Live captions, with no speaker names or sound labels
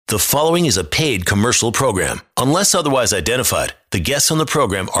The following is a paid commercial program. Unless otherwise identified, the guests on the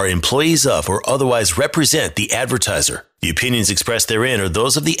program are employees of or otherwise represent the advertiser. The opinions expressed therein are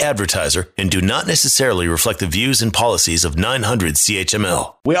those of the advertiser and do not necessarily reflect the views and policies of 900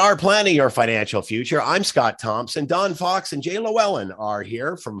 CHML. We are planning your financial future. I'm Scott Thompson. Don Fox and Jay Llewellyn are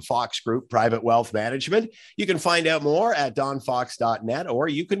here from Fox Group Private Wealth Management. You can find out more at donfox.net, or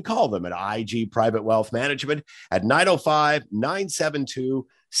you can call them at IG Private Wealth Management at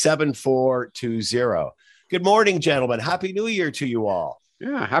 905-972-7420. Good morning, gentlemen. Happy New Year to you all.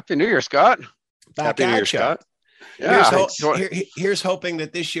 Yeah, Happy New Year, Scott. Happy New Year, Scott. Yeah, here's hoping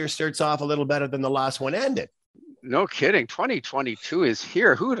that this year starts off a little better than the last one ended. No kidding. 2022 is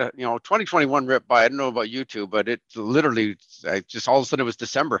here. 2021 ripped by. I don't know about you two, but it literally just all of a sudden it was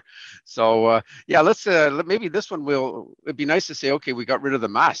December. So let's maybe this one it'd be nice to say, okay, we got rid of the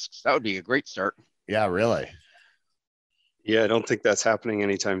masks. That would be a great start. Yeah, really. Yeah, I don't think that's happening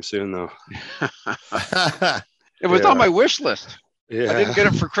anytime soon, though. It was on my wish list. Yeah. I didn't get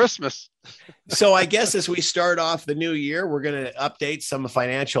it for Christmas. So I guess as we start off the new year, we're going to update some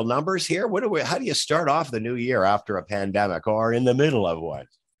financial numbers here. How do you start off the new year after a pandemic or in the middle of one?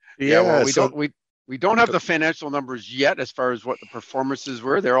 Well, we don't have the financial numbers yet as far as what the performances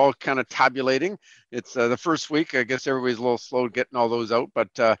were. They're all kind of tabulating. It's the first week. I guess everybody's a little slow getting all those out, but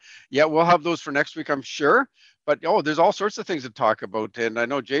we'll have those for next week, I'm sure. But there's all sorts of things to talk about, and I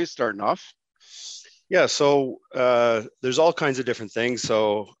know Jay's starting off. Yeah, so there's all kinds of different things.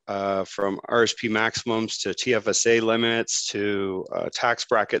 So from RSP maximums to TFSA limits to tax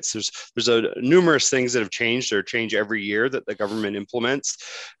brackets, there's numerous things that have changed or change every year that the government implements.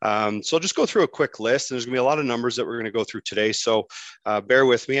 So I'll just go through a quick list. And there's going to be a lot of numbers that we're going to go through today. So bear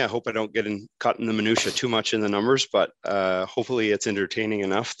with me. I hope I don't get caught in the minutia too much in the numbers, but hopefully it's entertaining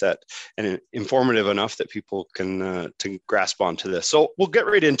enough and informative enough that people can to grasp onto this. So we'll get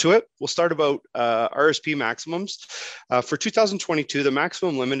right into it. We'll start about RSP maximums. For 2022, the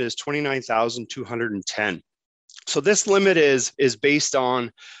maximum limit is $29,210. So this limit is based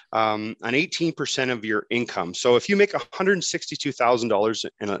on an 18% of your income. So if you make $162,000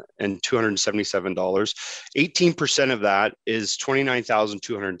 and $277, 18% of that is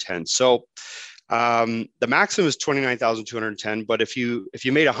 $29,210. So the maximum is $29,210, but if you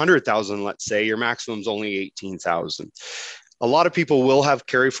made $100,000, let's say, your maximum is only $18,000. A lot of people will have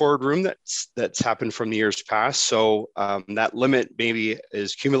carry forward room that's happened from the years past. So that limit maybe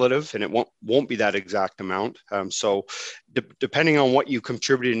is cumulative and it won't be that exact amount. So depending on what you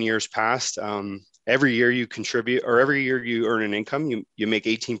contributed in years past, every year you contribute, or every year you earn an income, you make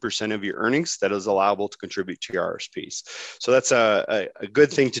 18% of your earnings that is allowable to contribute to your RSPs. So that's a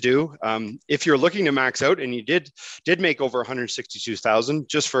good thing to do. If you're looking to max out and you did make over 162,000,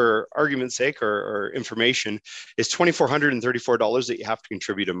 just for argument's sake or information, it's $2,434 that you have to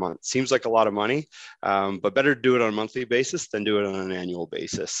contribute a month. Seems like a lot of money, but better to do it on a monthly basis than do it on an annual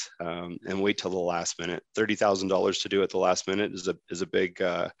basis and wait till the last minute. $30,000 to do at the last minute is a big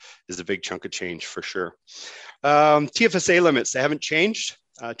chunk of change for sure. TFSA limits, they haven't changed.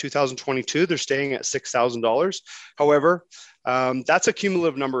 2022, they're staying at $6,000. However, that's a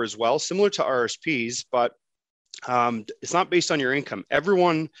cumulative number as well, similar to RSPs, but it's not based on your income.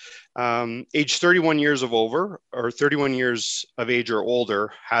 Everyone age 31 years of over or 31 years of age or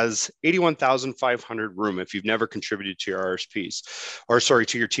older has 81,500 room if you've never contributed to your RSPs,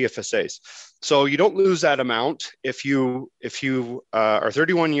 to your TFSAs. So you don't lose that amount. If you are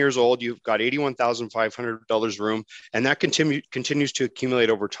 31 years old, you've got $81,500 room, and that continues to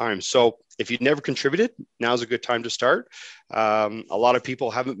accumulate over time. So if you've never contributed, now's a good time to start. A lot of people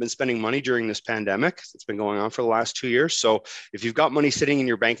haven't been spending money during this pandemic. It's been going on for the last 2 years. So if you've got money sitting in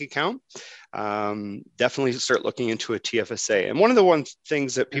your bank account, definitely start looking into a TFSA. And one of the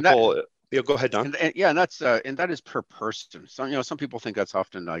things that people... go ahead, Don. And that is per person. So, some people think that's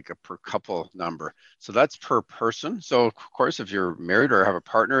often like a per couple number. So that's per person. So of course, if you're married or have a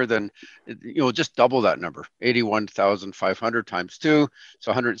partner, then just double that number, 81,500 times 2,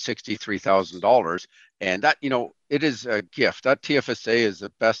 so $163,000. And that, it is a gift. That TFSA is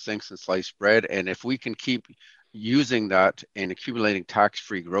the best thing since sliced bread. And if we can keep using that and accumulating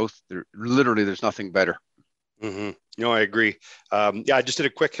tax-free growth, there's nothing better. Mm-hmm. No, I agree. I just did a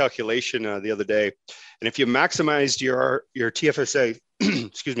quick calculation the other day, and if you maximized your TFSA,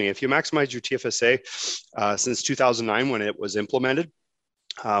 excuse me, if you maximized your TFSA since 2009 when it was implemented,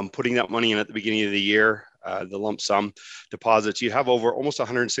 putting that money in at the beginning of the year, the lump sum deposits, you have over almost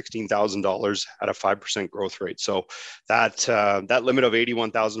 $116,000 at a 5% growth rate. So that limit of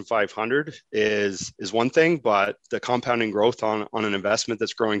 81,500 is one thing, but the compounding growth on an investment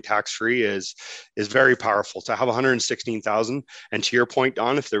that's growing tax-free is very powerful. To have 116,000, and to your point,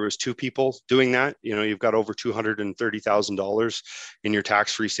 Don, if there was two people doing that, you've got over $230,000 in your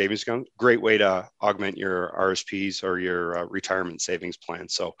tax-free savings account. Great way to augment your RSPs or your retirement savings plan.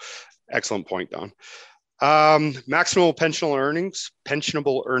 So excellent point, Don. Maximal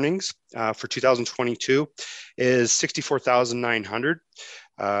pensionable earnings for 2022 is 64,900,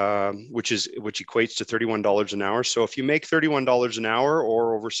 which equates to $31 an hour. So if you make $31 an hour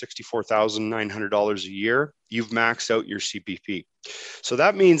or over $64,900 a year, you've maxed out your CPP. So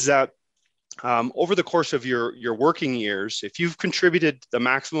that means that over the course of your working years, if you've contributed the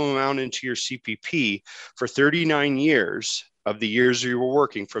maximum amount into your CPP for 39 years of the years you were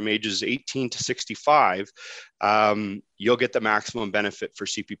working from ages 18 to 65, you'll get the maximum benefit for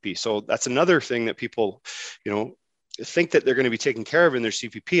CPP. So that's another thing that people, think that they're going to be taken care of in their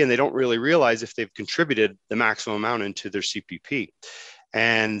CPP, and they don't really realize if they've contributed the maximum amount into their CPP.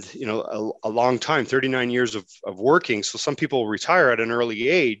 And, a long time, 39 years of working. So some people retire at an early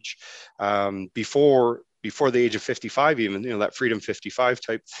age, before the age of 55, even, that freedom 55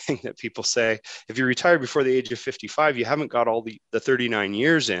 type thing that people say. If you retire before the age of 55, you haven't got all the 39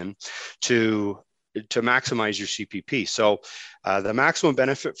 years in to maximize your CPP. So the maximum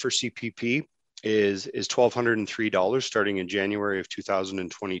benefit for CPP is $1,203 starting in January of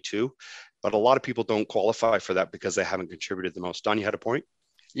 2022. But a lot of people don't qualify for that because they haven't contributed the most. Don, you had a point?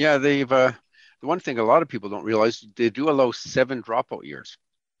 Yeah, they've the one thing a lot of people don't realize, they do allow 7 dropout years.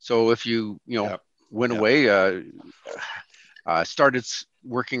 So if you went away, started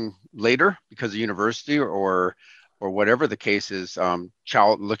working later because of university or whatever the case is,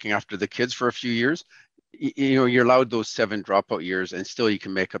 child looking after the kids for a few years, you're allowed those 7 dropout years, and still you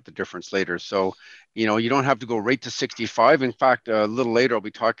can make up the difference later. So, you don't have to go right to 65. In fact, a little later, I'll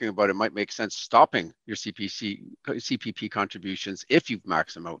be talking about it might make sense stopping your CPP contributions if you've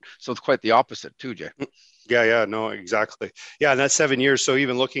maxed them out. So it's quite the opposite too, Jay. Yeah, no, exactly. Yeah, and that's 7 years. So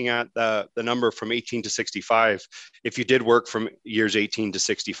even looking at the number from 18 to 65, if you did work from years 18 to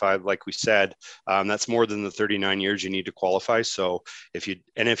 65, like we said, that's more than the 39 years you need to qualify. So if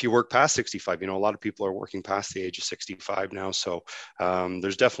you work past 65, a lot of people are working past the age of 65 now. So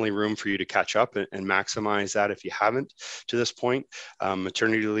there's definitely room for you to catch up and maximize that if you haven't to this point.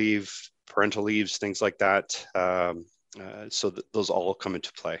 Maternity leave, parental leaves, things like that. So those all come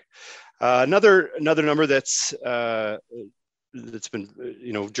into play. Another number that's been,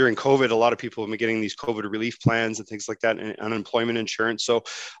 during COVID, a lot of people have been getting these COVID relief plans and things like that, and unemployment insurance. So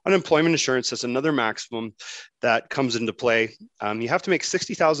unemployment insurance is another maximum that comes into play. You have to make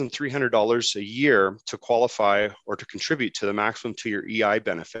 $60,300 a year to qualify or to contribute to the maximum to your EI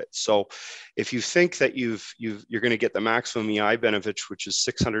benefit. So if you think that you're going to get the maximum EI benefit, which is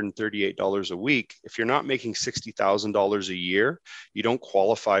 $638 a week, if you're not making $60,000 a year, you don't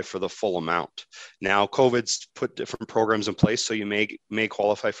qualify for the full amount. Now, COVID's put different programs in place, so you may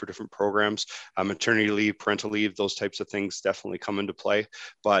qualify for different programs. Maternity leave, parental leave, those types of things definitely come into play.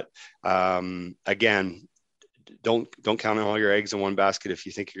 But again, don't count all your eggs in one basket if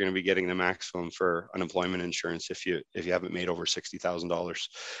you think you're going to be getting the maximum for unemployment insurance if you haven't made over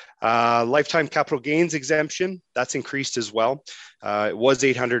 $60,000. Lifetime capital gains exemption, that's increased as well. It was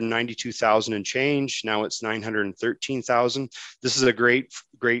 $892,000 and change. Now it's $913,000. This is a great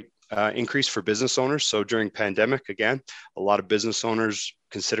increase for business owners. So during pandemic, again, a lot of business owners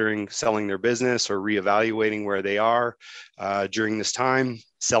considering selling their business or reevaluating where they are during this time,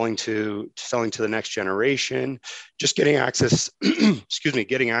 selling to the next generation, just getting access,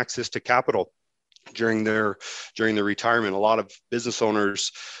 getting access to capital during their retirement. A lot of business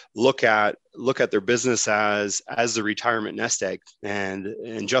owners look at their business as the retirement nest egg,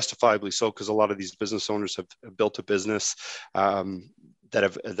 and justifiably so, because a lot of these business owners have built a business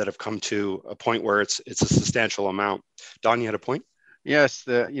that have come to a point where it's a substantial amount. Don, you had a point? Yes,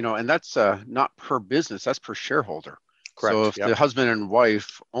 and that's not per business, that's per shareholder. Correct. So if the husband and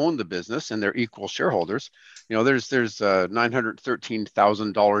wife own the business and they're equal shareholders, there's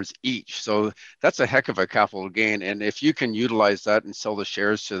 $913,000 each. So that's a heck of a capital gain. And if you can utilize that and sell the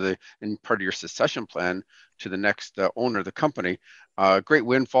shares in part of your succession plan to the next owner of the company, great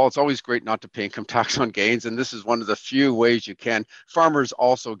windfall. It's always great not to pay income tax on gains, and this is one of the few ways you can. Farmers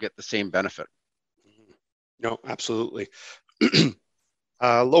also get the same benefit. No, absolutely.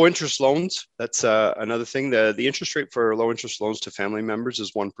 Low interest loans, that's another thing. The interest rate for low interest loans to family members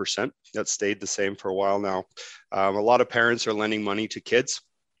is 1%. That's stayed the same for a while now. A lot of parents are lending money to kids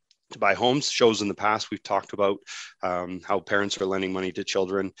to buy homes. Shows in the past, we've talked about how parents are lending money to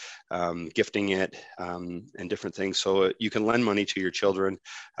children, gifting it, and different things. So you can lend money to your children,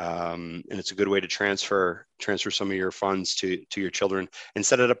 and it's a good way to transfer some of your funds to your children and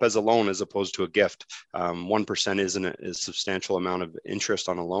set it up as a loan as opposed to a gift. 1% isn't a substantial amount of interest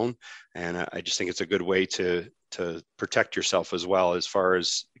on a loan, and I just think it's a good way to protect yourself as well, as far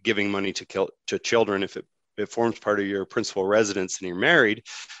as giving money to children. If it forms part of your principal residence and you're married,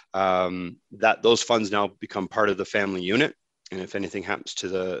 that those funds now become part of the family unit. And if anything happens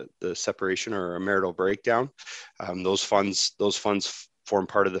to the separation or a marital breakdown, those funds form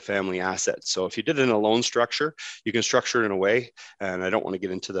part of the family assets. So if you did it in a loan structure, you can structure it in a way, and I don't want to get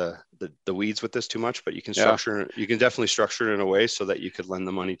into the weeds with this too much, but you can definitely structure it in a way so that you could lend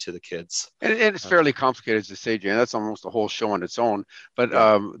the money to the kids. And it's fairly complicated, as you say, Jay. That's almost a whole show on its own. But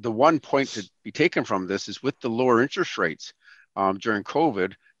the one point to be taken from this is with the lower interest rates during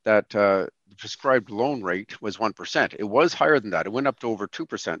COVID, that the prescribed loan rate was 1%. It was higher than that. It went up to over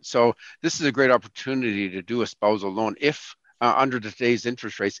 2%. So this is a great opportunity to do a spousal loan if under today's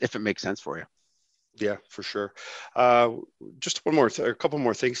interest rates, if it makes sense for you. Yeah, for sure. Just a couple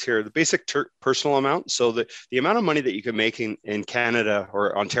more things here. The basic personal amount. So the amount of money that you can make in Canada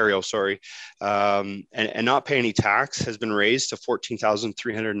or Ontario, and not pay any tax has been raised to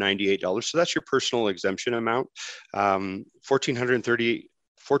 $14,398. So that's your personal exemption amount.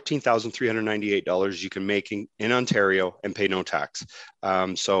 $14,398 you can make in Ontario and pay no tax.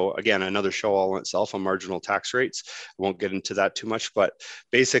 So again, another show all in itself on marginal tax rates. I won't get into that too much, but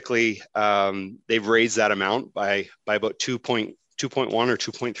basically they've raised that amount by about 2.1 or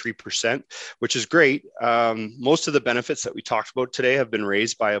 2.3%, which is great. Most of the benefits that we talked about today have been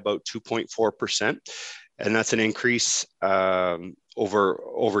raised by about 2.4%. And that's an increase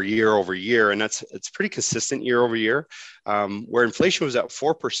over year, and it's pretty consistent year over year, where inflation was at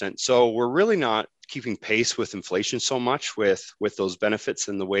 4%. So we're really not keeping pace with inflation so much with those benefits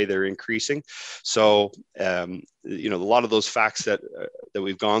and the way they're increasing. So a lot of those facts that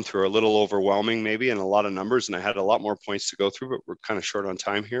we've gone through are a little overwhelming maybe, and a lot of numbers, and I had a lot more points to go through, but we're kind of short on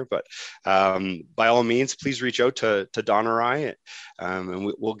time here. But by all means, please reach out to Don or I,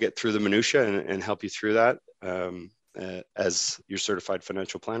 and we'll get through the minutia and help you through that as your certified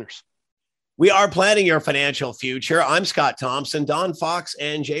financial planners. We are planning your financial future. I'm Scott Thompson. Don Fox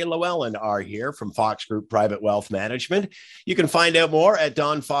and Jay Llewellyn are here from Fox Group Private Wealth Management. You can find out more at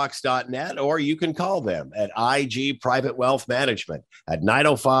donfox.net, or you can call them at IG Private Wealth Management at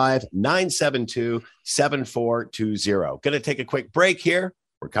 905-972-7420. Going to take a quick break here.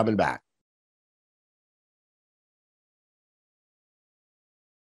 We're coming back.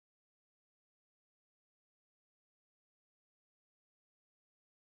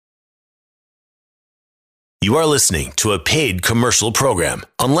 You are listening to a paid commercial program.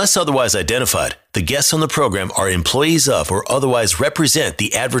 Unless otherwise identified, the guests on the program are employees of or otherwise represent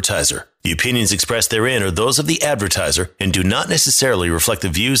the advertiser. The opinions expressed therein are those of the advertiser and do not necessarily reflect the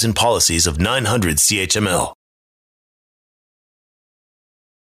views and policies of 900 CHML.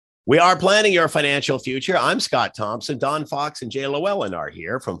 We are planning your financial future. I'm Scott Thompson. Don Fox and Jay Llewellyn are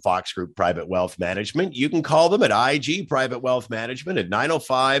here from Fox Group Private Wealth Management. You can call them at IG Private Wealth Management at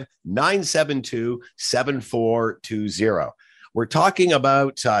 905-972-7420. We're talking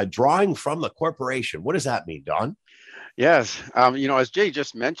about drawing from the corporation. What does that mean, Don? Yes. As Jay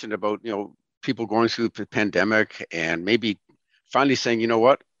just mentioned about, people going through the pandemic and maybe finally saying, you know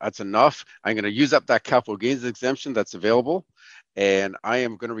what, that's enough. I'm going to use up that capital gains exemption that's available, and I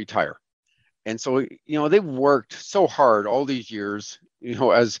am going to retire. And so, they've worked so hard all these years,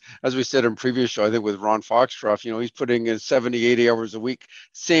 as we said in previous show, I think with Ron Foxcroft, he's putting in 70, 80 hours a week.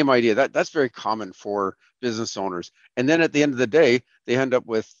 Same idea. That's very common for business owners. And then at the end of the day, they end up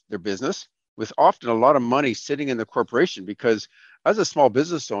with their business with often a lot of money sitting in the corporation, because as a small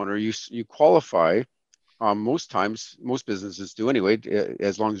business owner, you qualify. Most times, most businesses do anyway,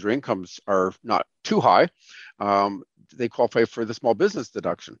 as long as their incomes are not too high, they qualify for the small business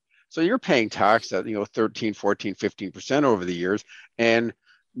deduction. So you're paying tax at 13, 14, 15% over the years, and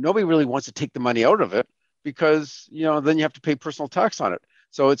nobody really wants to take the money out of it, because then you have to pay personal tax on it.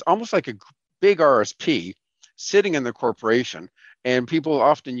 So it's almost like a big RSP sitting in the corporation, and people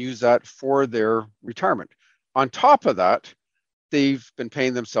often use that for their retirement. On top of that, they've been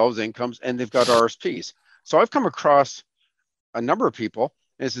paying themselves incomes, and they've got RSPs. So I've come across a number of people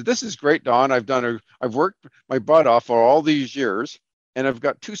and said, "This is great, Don. I've worked my butt off for all these years, and I've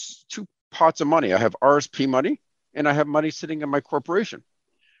got two pots of money. I have RSP money, and I have money sitting in my corporation,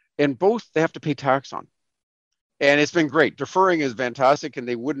 and both they have to pay tax on." And it's been great. Deferring is fantastic, and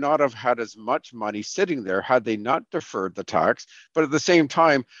they would not have had as much money sitting there had they not deferred the tax. But at the same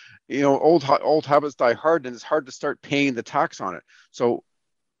time, old habits die hard, and it's hard to start paying the tax on it. So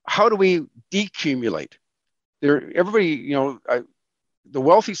how do we decumulate? Everybody, the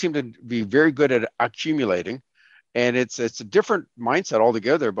wealthy seem to be very good at accumulating, and it's a different mindset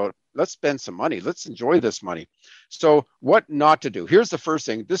altogether about let's spend some money, let's enjoy this money. So what not to do? Here's the first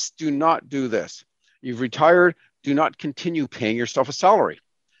thing: do not do this. You've retired, do not continue paying yourself a salary,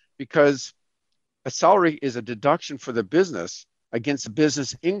 because a salary is a deduction for the business against the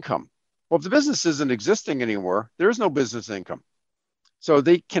business income. Well, if the business isn't existing anymore, there is no business income. So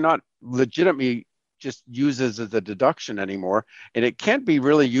they cannot legitimately just use it as a deduction anymore, and it can't be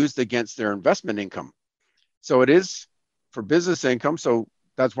really used against their investment income. So it is for business income. So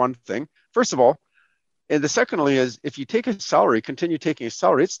that's one thing, first of all. And the secondly is, if you take a salary, continue taking a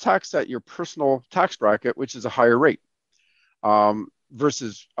salary, it's taxed at your personal tax bracket, which is a higher rate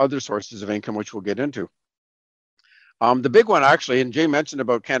versus other sources of income, which we'll get into. The big one actually, and Jay mentioned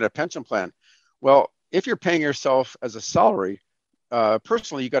about Canada Pension Plan. Well, if you're paying yourself as a salary,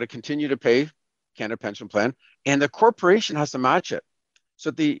 personally, you got to continue to pay Canada Pension Plan, and the corporation has to match it. So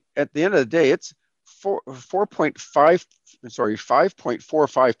at the end of the day, it's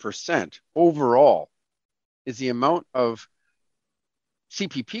 5.45% overall is the amount of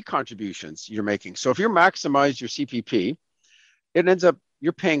CPP contributions you're making. So if you maximize your CPP, it ends up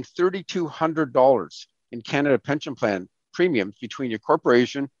you're paying $3,200 in Canada Pension Plan premiums between your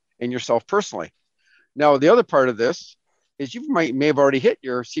corporation and yourself personally. Now, the other part of this is you may have already hit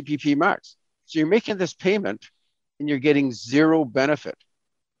your CPP max. So you're making this payment and you're getting zero benefit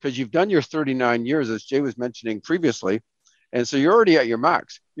because you've done your 39 years, as Jay was mentioning previously. And so you're already at your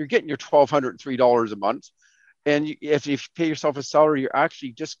max. You're getting your $1,203 a month. And if you pay yourself a salary, you're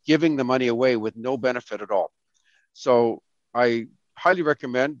actually just giving the money away with no benefit at all. So I highly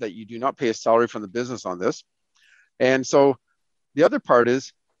recommend that you do not pay a salary from the business on this. And so the other part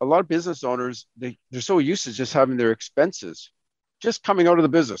is a lot of business owners, they're so used to just having their expenses just coming out of the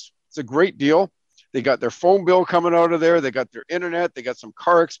business. It's a great deal. They got their phone bill coming out of there. They got their internet. They got some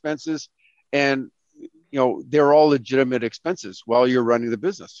car expenses. And, they're all legitimate expenses while you're running the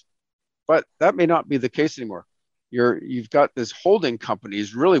business. But that may not be the case anymore. You've got this holding company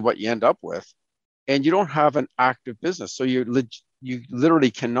is really what you end up with, and you don't have an active business. So you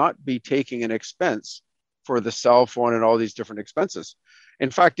literally cannot be taking an expense for the cell phone and all these different expenses. In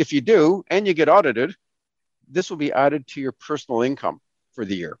fact, if you do, and you get audited, this will be added to your personal income for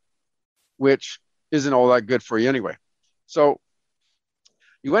the year, which isn't all that good for you anyway. So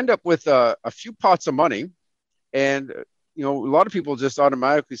you end up with a few pots of money, and a lot of people just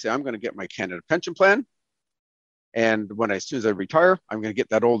automatically say, I'm going to get my Canada Pension Plan. And as soon as I retire, I'm going to get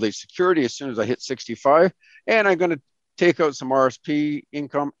that old age security as soon as I hit 65. And I'm going to take out some RSP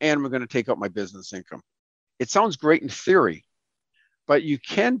income, and I'm going to take out my business income. It sounds great in theory, but you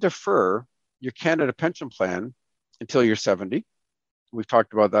can defer your Canada Pension Plan until you're 70. We've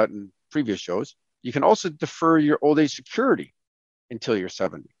talked about that in previous shows. You can also defer your old age security until you're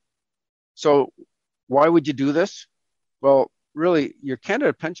 70. So why would you do this? Well, really, your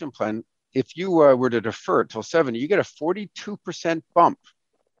Canada Pension Plan, if you were to defer it till 70, you get a 42% bump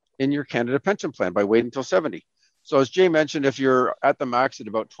in your Canada Pension Plan by waiting until 70. So as Jay mentioned, if you're at the max at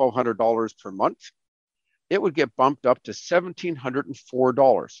about $1,200 per month, it would get bumped up to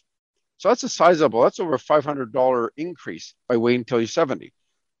 $1,704. So that's that's over a $500 increase by waiting until you're 70.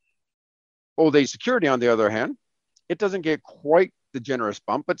 Old age security, on the other hand, it doesn't get quite the generous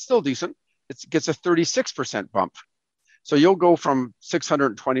bump, but still decent. It gets a 36% bump. So you'll go from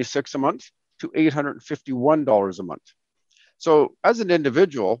 $626 a month to $851 a month. So as an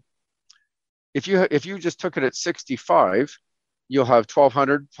individual, if you just took it at 65, you'll have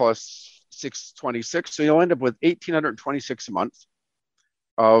 $1,200 plus 626. So you'll end up with $1,826 a month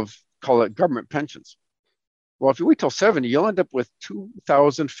of, call it, government pensions. Well, if you wait till 70, you'll end up with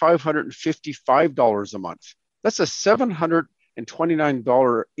 $2,555 a month. That's a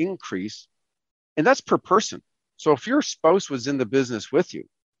 $729 increase, and that's per person. So if your spouse was in the business with you,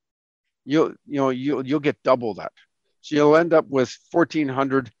 you'll get double that. So you'll end up with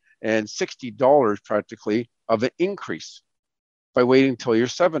 $1,460 practically of an increase by waiting till you're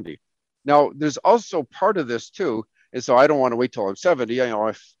 70. Now, there's also part of this too, and so I don't want to wait till I'm 70.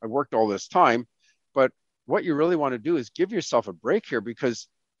 I've worked all this time, but what you really want to do is give yourself a break here, because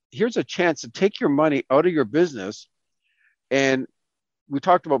here's a chance to take your money out of your business. And we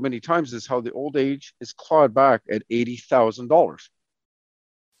talked about many times is how the old age is clawed back at $80,000.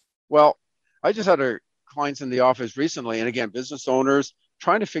 Well, I just had clients in the office recently, and again, business owners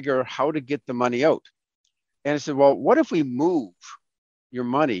trying to figure out how to get the money out. And I said, well, what if we move your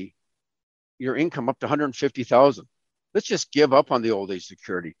money, your income up to $150,000? Let's just give up on the old age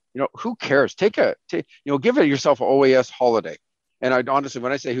security. who cares? Give yourself an OAS holiday. And I honestly,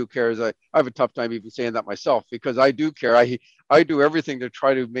 when I say who cares, I have a tough time even saying that myself, because I do care. I do everything to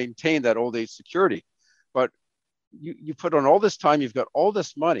try to maintain that old age security. But you put on all this time, you've got all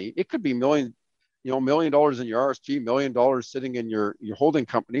this money. It could be $1 million in your RSP, $1 million sitting in your holding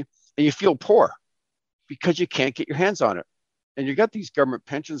company, and you feel poor because you can't get your hands on it. And you got these government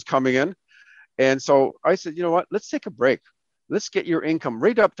pensions coming in. And so I said, you know what, let's take a break. Let's get your income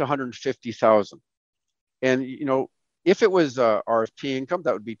right up to 150,000. And, if it was RSP income,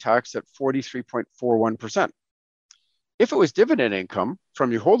 that would be taxed at 43.41%. If it was dividend income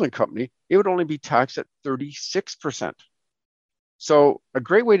from your holding company, it would only be taxed at 36%. So a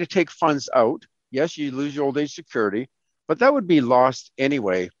great way to take funds out. Yes, you lose your old age security, but that would be lost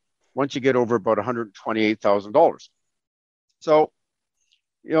anyway once you get over about $128,000. So,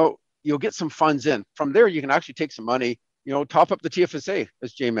 you'll get some funds in. From there, you can actually take some money, top up the TFSA,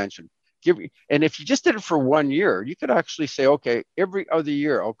 as Jay mentioned. And if you just did it for 1 year, you could actually say, okay, every other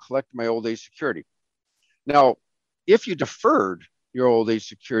year I'll collect my old age security. Now, if you deferred your old age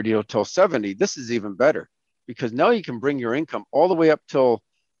security until 70, this is even better, because now you can bring your income all the way up till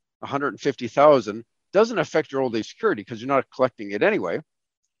 150,000. Doesn't affect your old age security because you're not collecting it anyway.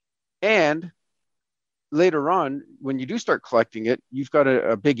 And later on, when you do start collecting it, you've got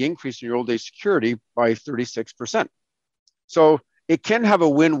a big increase in your old age security by 36%. So it can have a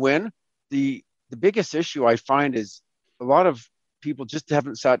win-win. The biggest issue I find is a lot of people just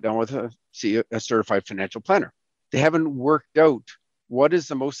haven't sat down with a certified financial planner. They haven't worked out what is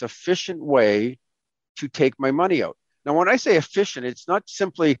the most efficient way to take my money out. Now, when I say efficient, it's not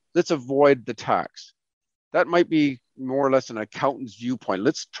simply let's avoid the tax. That might be more or less an accountant's viewpoint.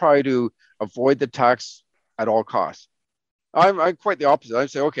 Let's try to avoid the tax at all costs. I'm quite the opposite. I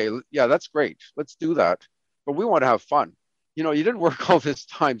say, okay, yeah, that's great. Let's do that. But we want to have fun. You didn't work all this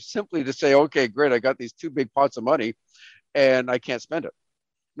time simply to say, okay, great, I got these 2 big pots of money and I can't spend it.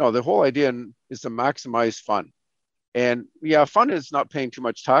 No, the whole idea is to maximize fun. And yeah, fun is not paying too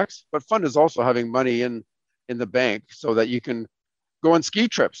much tax, but fun is also having money in the bank so that you can go on ski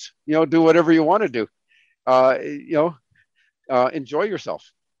trips, do whatever you want to do, enjoy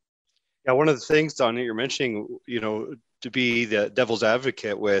yourself. Yeah, one of the things, Don, that you're mentioning, to be the devil's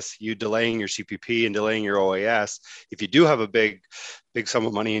advocate with you delaying your CPP and delaying your OAS, if you do have a big sum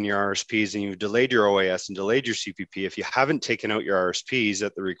of money in your RSPs and you've delayed your OAS and delayed your CPP, if you haven't taken out your RSPs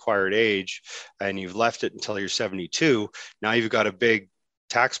at the required age and you've left it until you're 72, now you've got a big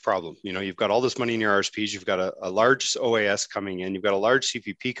tax problem. You've got all this money in your RSPs, you've got a large OAS coming in, you've got a large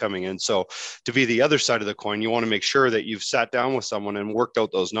CPP coming in. So to be the other side of the coin, you want to make sure that you've sat down with someone and worked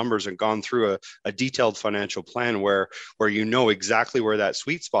out those numbers and gone through a detailed financial plan where you know exactly where that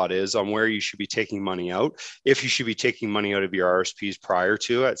sweet spot is on where you should be taking money out, if you should be taking money out of your RSPs prior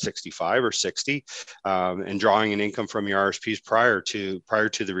to at 65 or 60, and drawing an income from your RSPs prior to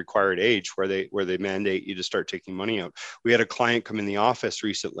the required age where they mandate you to start taking money out. We had a client come in the office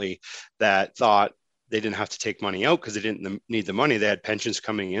recently that thought they didn't have to take money out because they didn't need the money. They had pensions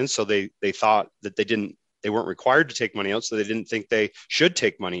coming in, so they thought that they weren't required to take money out, so they didn't think they should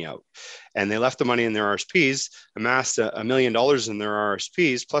take money out. And they left the money in their RSPs, amassed $1 million in their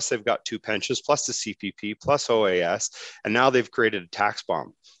RSPs, plus they've got 2 pensions, plus the CPP, plus OAS, and now they've created a tax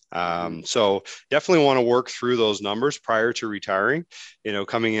bomb. So definitely want to work through those numbers prior to retiring,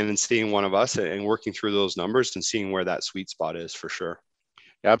 coming in and seeing one of us and working through those numbers and seeing where that sweet spot is for sure.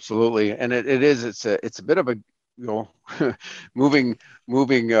 Absolutely. And it's a bit of a, moving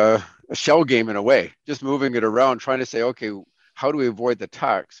a shell game in a way, just moving it around, trying to say, okay, how do we avoid the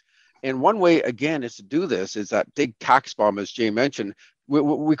tax? And one way, again, is to do this is that big tax bomb, as Jay mentioned.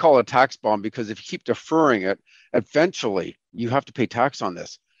 We call it a tax bomb because if you keep deferring it, eventually you have to pay tax on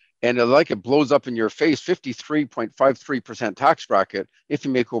this. And it blows up in your face, 53.53% tax bracket if you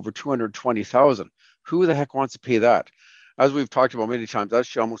make over 220,000. Who the heck wants to pay that? As we've talked about many times, that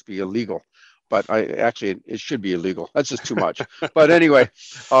should almost be illegal. But it should be illegal. That's just too much. But anyway,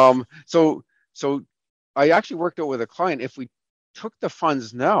 so I actually worked out with a client. If we took the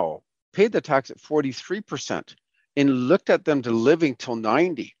funds now, paid the tax at 43%, and looked at them to living till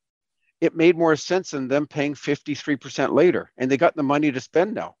 90, it made more sense than them paying 53% later. And they got the money to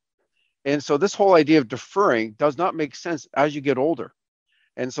spend now. And so this whole idea of deferring does not make sense as you get older.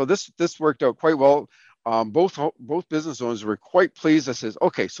 And so this worked out quite well. Both business owners were quite pleased. I says,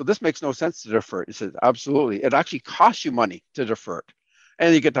 okay, so this makes no sense to defer it. He says, absolutely. It actually costs you money to defer it,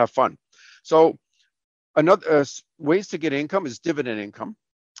 and you get to have fun. So another ways to get income is dividend income.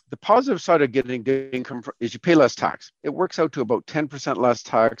 The positive side of getting income is you pay less tax. It works out to about 10% less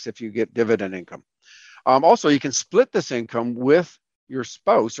tax if you get dividend income. Also, you can split this income with your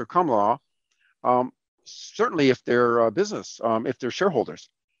spouse or common law, certainly if they're a business, if they're shareholders.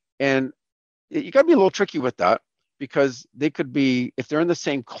 And you got to be a little tricky with that, because they could be, if they're in the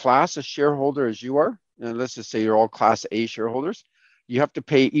same class as shareholder as you are, and let's just say you're all Class A shareholders, you have to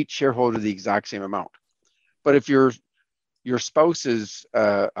pay each shareholder the exact same amount. But if your spouse is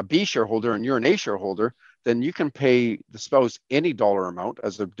a B shareholder and you're an A shareholder, then you can pay the spouse any dollar amount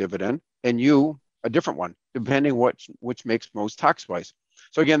as a dividend, and you a different one, depending which makes most tax-wise.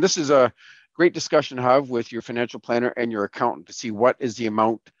 So again, this is a great discussion to have with your financial planner and your accountant to see what is the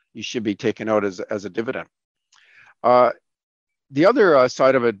amount you should be taking out as a dividend. The other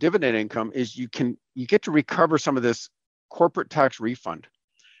side of a dividend income is you get to recover some of this corporate tax refund.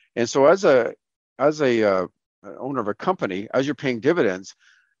 And so as a owner of a company, as you're paying dividends,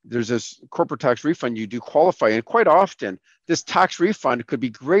 there's this corporate tax refund you do qualify. And quite often, this tax refund could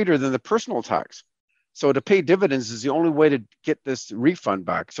be greater than the personal tax. So to pay dividends is the only way to get this refund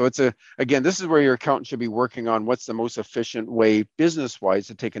back. So again, this is where your accountant should be working on what's the most efficient way business-wise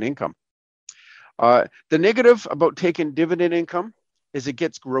to take an income. The negative about taking dividend income is it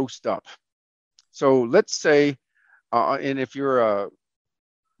gets grossed up. So let's say, and if you're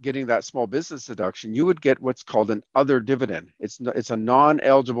getting that small business deduction, you would get what's called an other dividend. It's a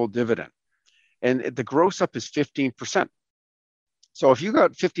non-eligible dividend. And the gross up is 15%. So if you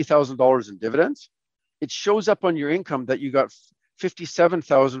got $50,000 in dividends, it shows up on your income that you got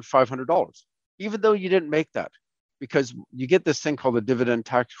 $57,500, even though you didn't make that, because you get this thing called a dividend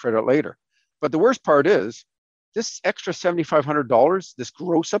tax credit later. But the worst part is this extra $7,500, this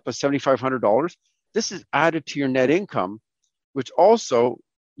gross up of $7,500, this is added to your net income, which also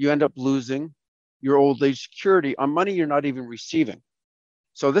you end up losing your old age security on money you're not even receiving.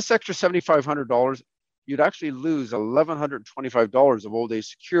 So this extra $7,500, you'd actually lose $1,125 of old age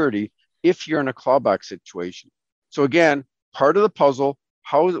security if you're in a clawback situation. So again, part of the puzzle,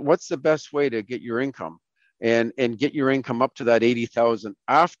 what's the best way to get your income and get your income up to that 80,000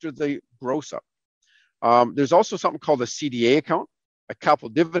 after the gross up? There's also something called a CDA account, a capital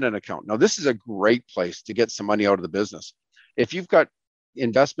dividend account. Now, this is a great place to get some money out of the business. If you've got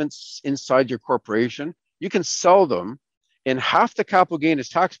investments inside your corporation, you can sell them, and half the capital gain is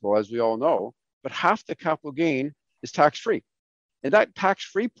taxable, as we all know, but half the capital gain is tax-free. And that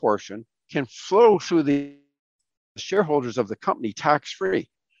tax-free portion can flow through the shareholders of the company tax-free.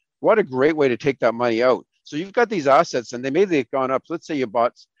 What a great way to take that money out. So you've got these assets, and they've gone up. Let's say you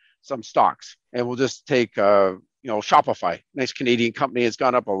bought some stocks, and we'll just take Shopify, nice Canadian company, has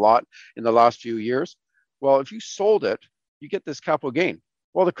gone up a lot in the last few years. Well, if you sold it, you get this capital gain.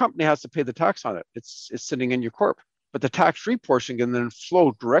 Well, the company has to pay the tax on it. It's sitting in your corp, but the tax-free portion can then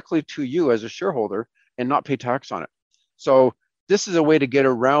flow directly to you as a shareholder and not pay tax on it. So this is a way to get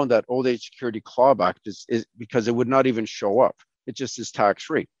around that old age security clawback, is because it would not even show up. It just is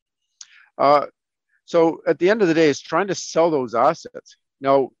tax-free. So at the end of the day, it's trying to sell those assets.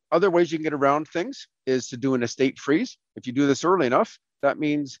 Now, other ways you can get around things is to do an estate freeze. If you do this early enough, that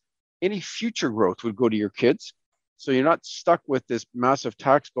means any future growth would go to your kids. So you're not stuck with this massive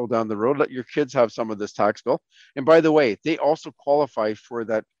tax bill down the road. Let your kids have some of this tax bill. And by the way, they also qualify for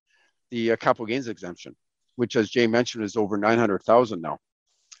the capital gains exemption, which, as Jay mentioned, is over $900,000 now.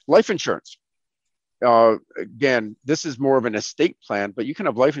 Life insurance. Again, this is more of an estate plan, but you can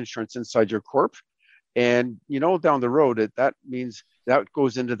have life insurance inside your corp. And, down the road, that means that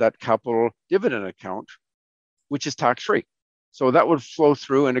goes into that capital dividend account, which is tax-free. So that would flow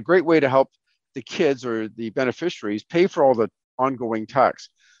through, and a great way to help the kids or the beneficiaries pay for all the ongoing tax.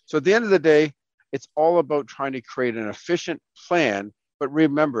 So at the end of the day, it's all about trying to create an efficient plan. But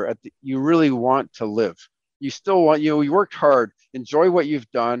remember, you really want to live. You still want, you worked hard, enjoy what you've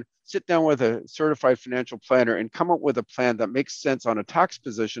done, sit down with a certified financial planner and come up with a plan that makes sense on a tax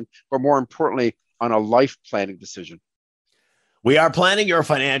position, but more importantly, on a life planning decision. We are planning your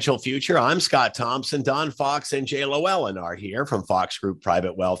financial future. I'm Scott Thompson. Don Fox and Jay Llewellyn are here from Fox Group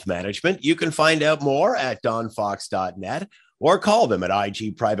Private Wealth Management. You can find out more at donfox.net or call them at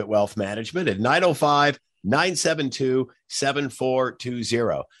IG Private Wealth Management at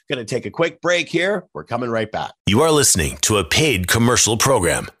 905-972-7420. Going to take a quick break here. We're coming right back. You are listening to a paid commercial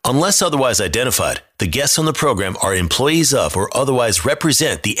program. Unless otherwise identified, the guests on the program are employees of or otherwise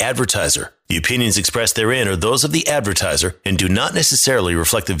represent the advertiser. The opinions expressed therein are those of the advertiser and do not necessarily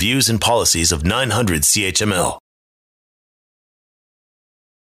reflect the views and policies of 900 CHML.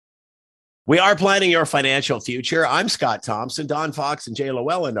 We are planning your financial future. I'm Scott Thompson. Don Fox and Jay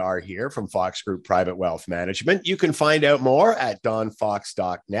Llewellyn are here from Fox Group Private Wealth Management. You can find out more at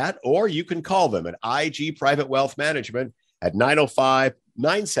donfox.net or you can call them at IG Private Wealth Management at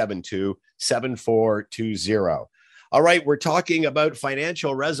 905-972-7420. All right, we're talking about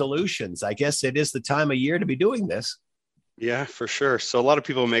financial resolutions. I guess it is the time of year to be doing this. Yeah, for sure. So a lot of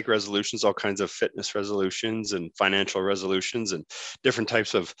people make resolutions, all kinds of fitness resolutions and financial resolutions and different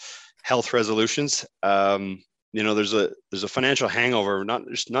types of health resolutions. There's a financial hangover, not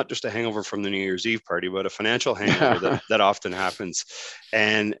just a hangover from the New Year's Eve party, but a financial hangover that often happens.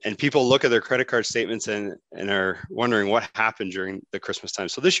 And people look at their credit card statements and are wondering what happened during the Christmas time.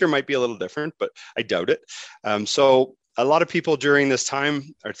 So this year might be a little different, but I doubt it. So a lot of people during this time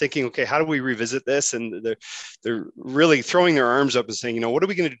are thinking, okay, how do we revisit this? And they're really throwing their arms up and saying, what are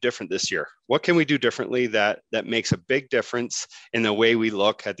we going to do different this year? What can we do differently that makes a big difference in the way we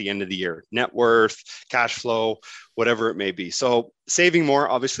look at the end of the year? Net worth, cash flow, whatever it may be. So saving more,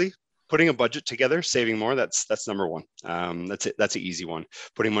 obviously. Putting a budget together, saving more, that's number one. That's it. That's an easy one.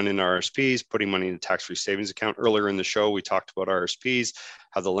 Putting money in RSPs, putting money in a tax-free savings account. Earlier in the show, we talked about RSPs,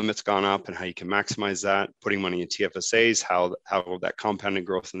 how the limit's gone up and how you can maximize that. Putting money in TFSAs, how that compounding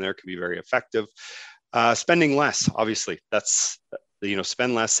growth in there can be very effective. Spending less, obviously, that's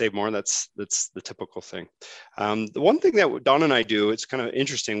spend less, save more. That's the typical thing. The one thing that Don and I do, it's kind of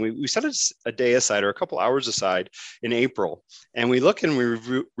interesting. We set a day aside or a couple hours aside in April, and we look and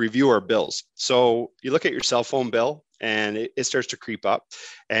we review our bills. So you look at your cell phone bill, and it starts to creep up.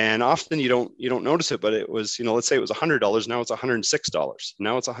 And often you don't notice it, but it was, let's say it was $100. Now it's $106.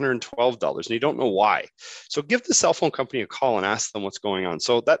 Now it's $112, and you don't know why. So give the cell phone company a call and ask them what's going on.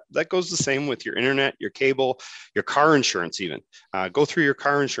 So that goes the same with your internet, your cable, your car insurance even. Go through your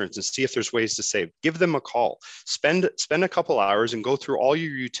car insurance and see if there's ways to save. Give them a call. Spend a couple hours and go through all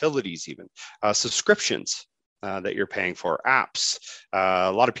your utilities even. Subscriptions. That you're paying for, apps.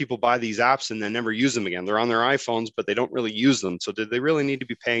 A lot of people buy these apps and then never use them again. They're on their iPhones, but they don't really use them. So did they really need to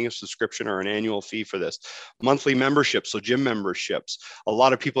be paying a subscription or an annual fee for this? Monthly memberships, so gym memberships. A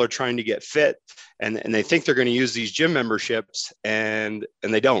lot of people are trying to get fit and they think they're going to use these gym memberships and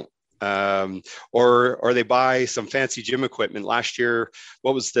they don't. Or they buy some fancy gym equipment. Last year,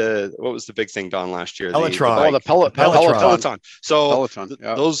 what was the big thing, Don, last year? Peloton. Peloton. So Peloton,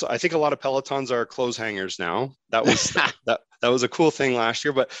 yeah. Those, I think a lot of Pelotons are clothes hangers now. That was that was a cool thing last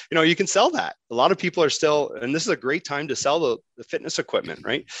year, but you can sell that. A lot of people are still, and this is a great time to sell the fitness equipment,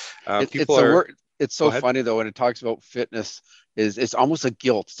 right? It's so funny though, when it talks about fitness, it's almost a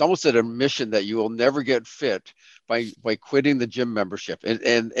guilt. It's almost an admission that you will never get fit by quitting the gym membership.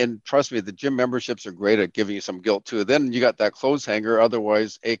 And trust me, the gym memberships are great at giving you some guilt too. Then you got that clothes hanger,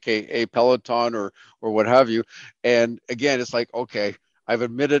 otherwise AKA Peloton or what have you. And again, it's like, okay, I've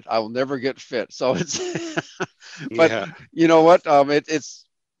admitted I will never get fit. So it's, but yeah. You know what? It's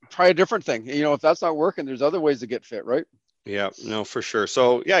try a different thing. If that's not working, there's other ways to get fit, right? Yeah, no, for sure.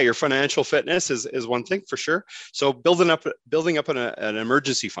 So yeah, your financial fitness is one thing for sure. So building up an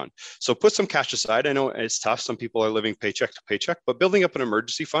emergency fund. So put some cash aside. I know it's tough. Some people are living paycheck to paycheck, but building up an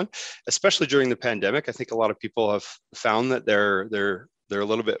emergency fund, especially during the pandemic, I think a lot of people have found that they're a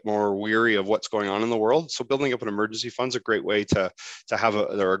little bit more weary of what's going on in the world. So building up an emergency fund is a great way to have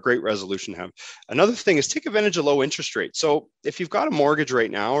a great resolution to have. Another thing is take advantage of low interest rates. So if you've got a mortgage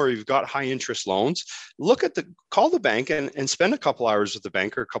right now, or you've got high interest loans, call the bank and spend a couple hours with the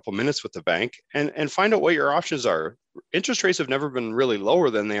bank or a couple minutes with the bank and find out what your options are. Interest rates have never been really lower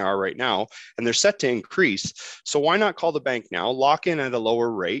than they are right now, and they're set to increase. So why not call the bank now, lock in at a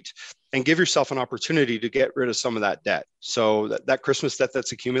lower rate, and give yourself an opportunity to get rid of some of that debt. So that Christmas debt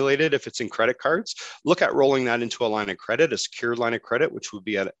that's accumulated, if it's in credit cards, look at rolling that into a line of credit, a secured line of credit, which would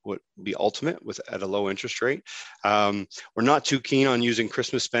be ultimate at a low interest rate. We're not too keen on using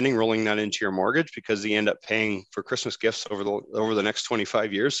Christmas spending, rolling that into your mortgage, because you end up paying for Christmas gifts over the next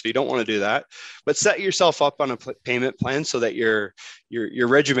 25 years. So you don't want to do that. But set yourself up on a payment plan so that you're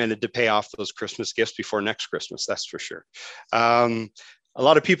regimented to pay off those Christmas gifts before next Christmas. That's for sure. A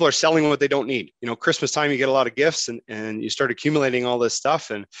lot of people are selling what they don't need. Christmas time, you get a lot of gifts and you start accumulating all this stuff.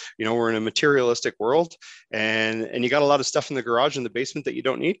 And, we're in a materialistic world and you got a lot of stuff in the garage in the basement that you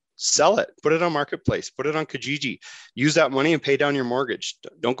don't need. Sell it, put it on Marketplace, put it on Kijiji, use that money and pay down your mortgage.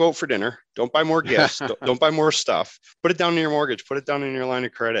 Don't go out for dinner. Don't buy more gifts. don't buy more stuff. Put it down in your mortgage, put it down in your line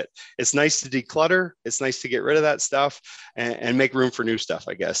of credit. It's nice to declutter. It's nice to get rid of that stuff and make room for new stuff,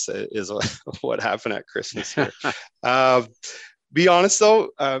 I guess, is what happened at Christmas here. Be honest though,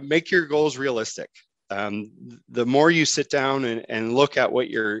 make your goals realistic. The more you sit down and look at what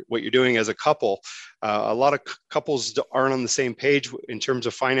you're doing as a couple, a lot of couples aren't on the same page in terms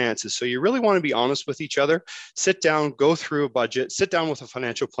of finances. So you really want to be honest with each other. Sit down, go through a budget, sit down with a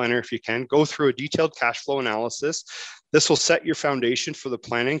financial planner if you can, go through a detailed cash flow analysis. This will set your foundation for the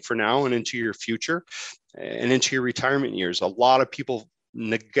planning for now and into your future and into your retirement years. A lot of people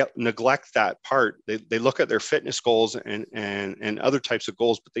neglect that part. They look at their fitness goals and other types of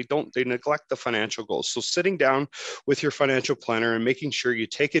goals, but they neglect the financial goals. So sitting down with your financial planner and making sure you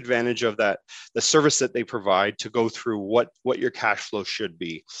take advantage of that, the service that they provide, to go through what your cash flow should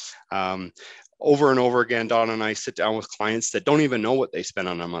be. Over and over again, Don and I sit down with clients that don't even know what they spend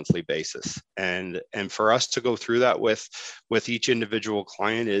on a monthly basis. And for us to go through that with each individual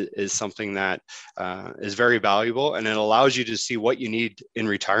client is something that is very valuable, and it allows you to see what you need in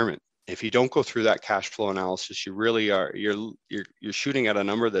retirement. If you don't go through that cash flow analysis, you really are you're shooting at a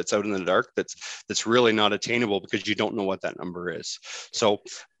number that's out in the dark, that's really not attainable, because you don't know what that number is. So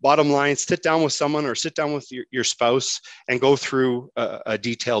bottom line, sit down with someone or sit down with your spouse and go through a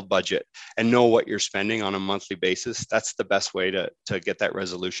detailed budget and know what you're spending on a monthly basis. That's the best way to get that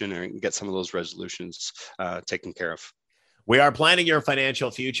resolution and get some of those resolutions taken care of. We are planning your financial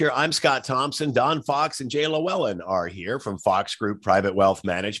future. I'm Scott Thompson. Don Fox and Jay Llewellyn are here from Fox Group Private Wealth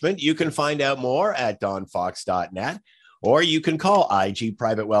Management. You can find out more at donfox.net, or you can call IG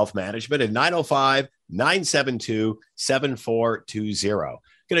Private Wealth Management at 905-972-7420.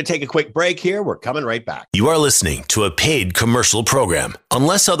 Going to take a quick break here. We're coming right back. You are listening to a paid commercial program.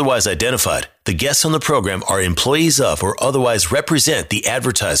 Unless otherwise identified, the guests on the program are employees of or otherwise represent the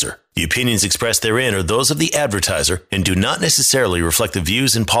advertiser. The opinions expressed therein are those of the advertiser and do not necessarily reflect the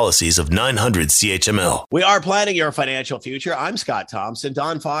views and policies of 900 CHML. We are planning your financial future. I'm Scott Thompson.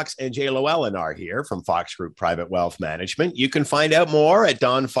 Don Fox and Jay Llewellyn are here from Fox Group Private Wealth Management. You can find out more at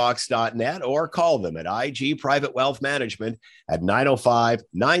donfox.net or call them at IG Private Wealth Management at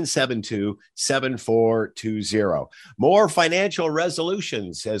 905-972-7420. More financial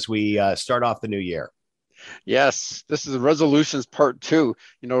resolutions as we start off the new year. Yes, this is resolutions part 2.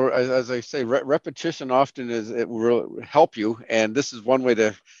 You know, as I say, repetition often it will help you. And this is one way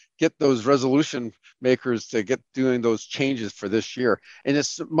to get those resolution makers to get doing those changes for this year. And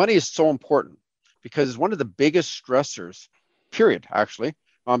money is so important because it's one of the biggest stressors, period, actually.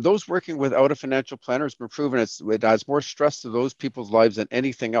 Those working without a financial planner has been proven it adds more stress to those people's lives than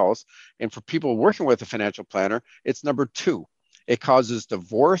anything else. And for people working with a financial planner, it's number 2. It causes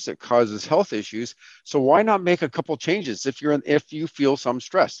divorce. It causes health issues. So why not make a couple changes if you feel some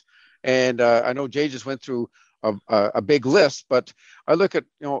stress? And I know Jay just went through a big list, but I look at,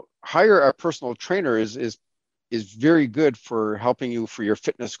 hire a personal trainer is very good for helping you for your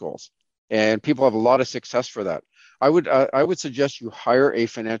fitness goals, and people have a lot of success for that. I would suggest you hire a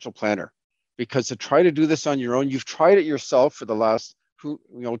financial planner, because to try to do this on your own, you've tried it yourself for the last 10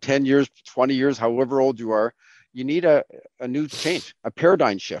 years, 20 years, however old you are. You need a new change, a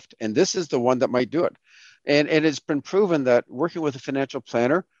paradigm shift. And this is the one that might do it. And it's been proven that working with a financial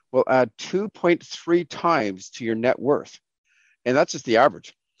planner will add 2.3 times to your net worth. And that's just the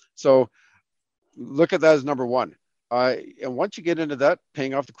average. So look at that as number 1. And once you get into that,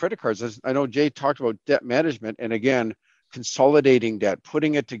 paying off the credit cards, as I know Jay talked about debt management, and again, consolidating debt,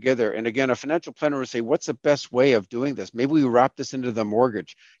 putting it together. And again, a financial planner would say, what's the best way of doing this? Maybe we wrap this into the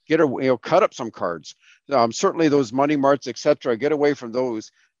mortgage, cut up some cards. Certainly those money marts, etc. Get away from those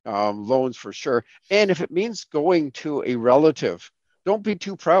loans for sure. And if it means going to a relative, don't be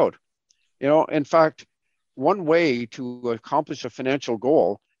too proud. In fact, one way to accomplish a financial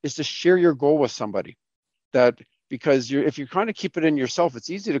goal is to share your goal with somebody. Because if you're trying to keep it in yourself, it's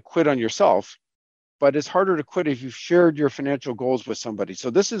easy to quit on yourself. But it's harder to quit if you've shared your financial goals with somebody.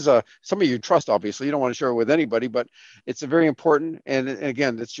 So this is somebody you trust, obviously. You don't want to share it with anybody, but it's a very important. And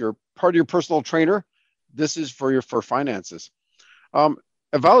again, it's your part of your personal trainer. This is for finances.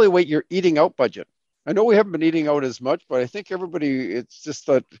 Evaluate your eating out budget. I know we haven't been eating out as much, but I think everybody, it's just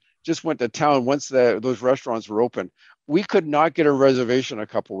that just went to town once those restaurants were open. We could not get a reservation a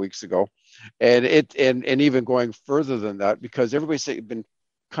couple of weeks ago. And even going further than that, because everybody's been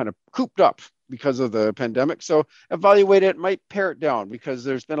kind of cooped up because of the pandemic. So evaluate it, might pare it down because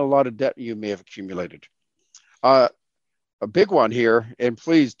there's been a lot of debt you may have accumulated. A big one here, and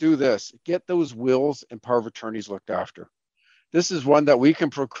please do this, get those wills and power of attorneys looked after. This is one that we can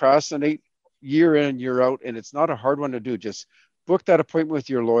procrastinate year in, year out, and it's not a hard one to do. Just book that appointment with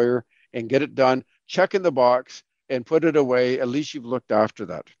your lawyer and get it done. Check in the box and put it away. At least you've looked after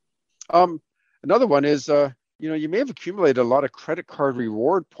that. Another one is, you may have accumulated a lot of credit card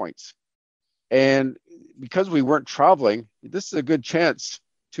reward points. And because we weren't traveling, this is a good chance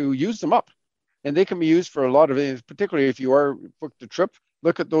to use them up. And they can be used for a lot of things, particularly if you are booked a trip.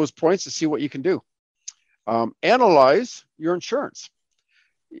 Look at those points to see what you can do. Analyze your insurance.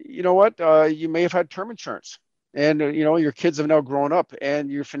 You know what? You may have had term insurance, and your kids have now grown up and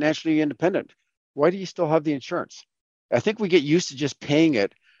you're financially independent. Why do you still have the insurance? I think we get used to just paying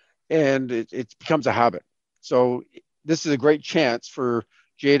it, and it becomes a habit. So this is a great chance for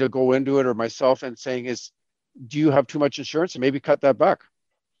Jay to go into it, or myself, and saying do you have too much insurance, and maybe cut that back?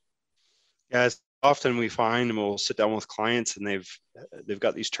 Yeah, often we find, and we'll sit down with clients, and they've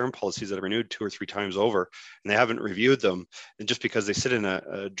got these term policies that are renewed 2 or 3 times over, and they haven't reviewed them. And just because they sit in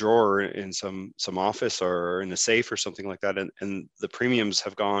a drawer in some office or in a safe or something like that, and the premiums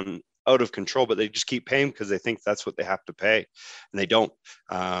have gone out of control, but they just keep paying because they think that's what they have to pay, and they don't.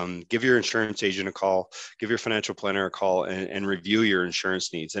 Give your insurance agent a call, give your financial planner a call, and review your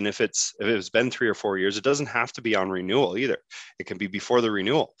insurance needs. And if it's been 3 or 4 years, it doesn't have to be on renewal either. It can be before the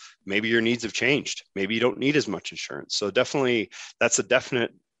renewal. Maybe your needs have changed. Maybe you don't need as much insurance. So definitely, that's a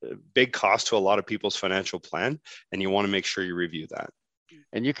definite big cost to a lot of people's financial plan, and you want to make sure you review that.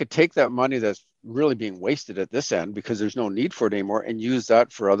 And you could take that money that's really being wasted at this end because there's no need for it anymore, and use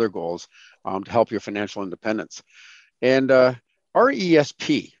that for other goals to help your financial independence. And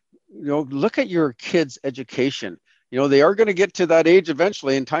RESP, look at your kids' education. They are going to get to that age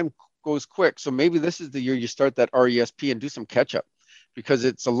eventually, and time goes quick. So maybe this is the year you start that RESP and do some catch up, because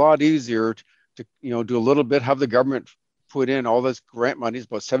it's a lot easier to do a little bit, have the government put in all this grant money, it's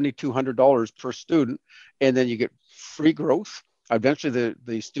about $7,200 per student, and then you get free growth. Eventually,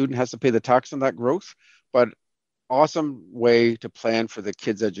 the student has to pay the tax on that growth, but awesome way to plan for the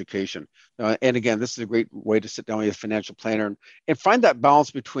kids' education. And again, this is a great way to sit down with a financial planner and find that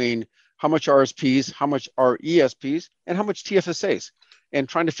balance between how much RSPs, how much RESPs, and how much TFSAs, and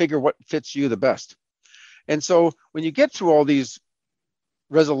trying to figure what fits you the best. And so when you get through all these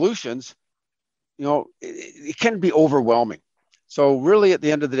resolutions, it can be overwhelming. So really, at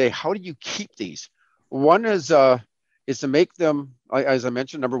the end of the day, how do you keep these? One is to make them, as I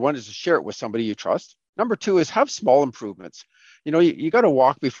mentioned, number one is to share it with somebody you trust. Number two is have small improvements. You got to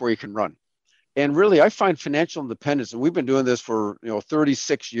walk before you can run. And really, I find financial independence, and we've been doing this for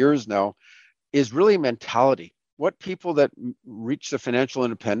 36 years now, is really mentality. What people that reach the financial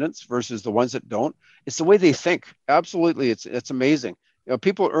independence versus the ones that don't, it's the way they think. Absolutely, it's amazing.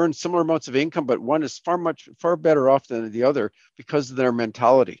 People earn similar amounts of income, but one is far better off than the other because of their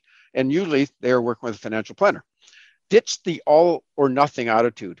mentality. And usually, they are working with a financial planner. Ditch the all or nothing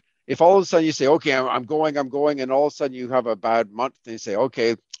attitude. If all of a sudden you say, okay, I'm going, and all of a sudden you have a bad month, and you say,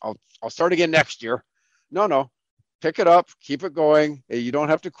 okay, I'll start again next year. No, pick it up, keep it going. You don't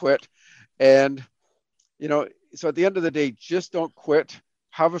have to quit. And, so at the end of the day, just don't quit.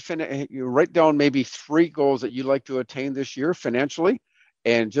 You write down maybe 3 goals that you'd like to attain this year financially,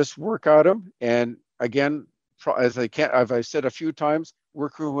 and just work at them. And again, as I said a few times,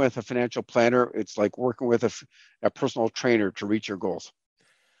 working with a financial planner, it's like working with a personal trainer to reach your goals.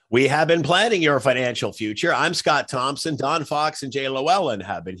 We have been planning your financial future. I'm Scott Thompson. Don Fox and Jay Llewellyn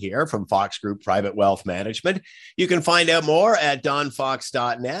have been here from Fox Group Private Wealth Management. You can find out more at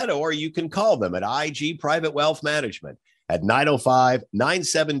donfox.net, or you can call them at IG Private Wealth Management at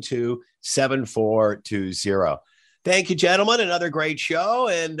 905-972-7420. Thank you, gentlemen. Another great show.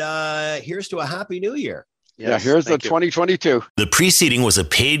 And here's to a happy new year. Yes, here's the 2022. The preceding was a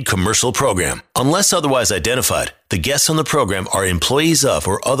paid commercial program. Unless otherwise identified, the guests on the program are employees of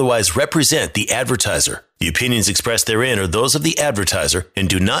or otherwise represent the advertiser. The opinions expressed therein are those of the advertiser and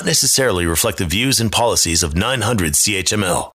do not necessarily reflect the views and policies of 900 CHML.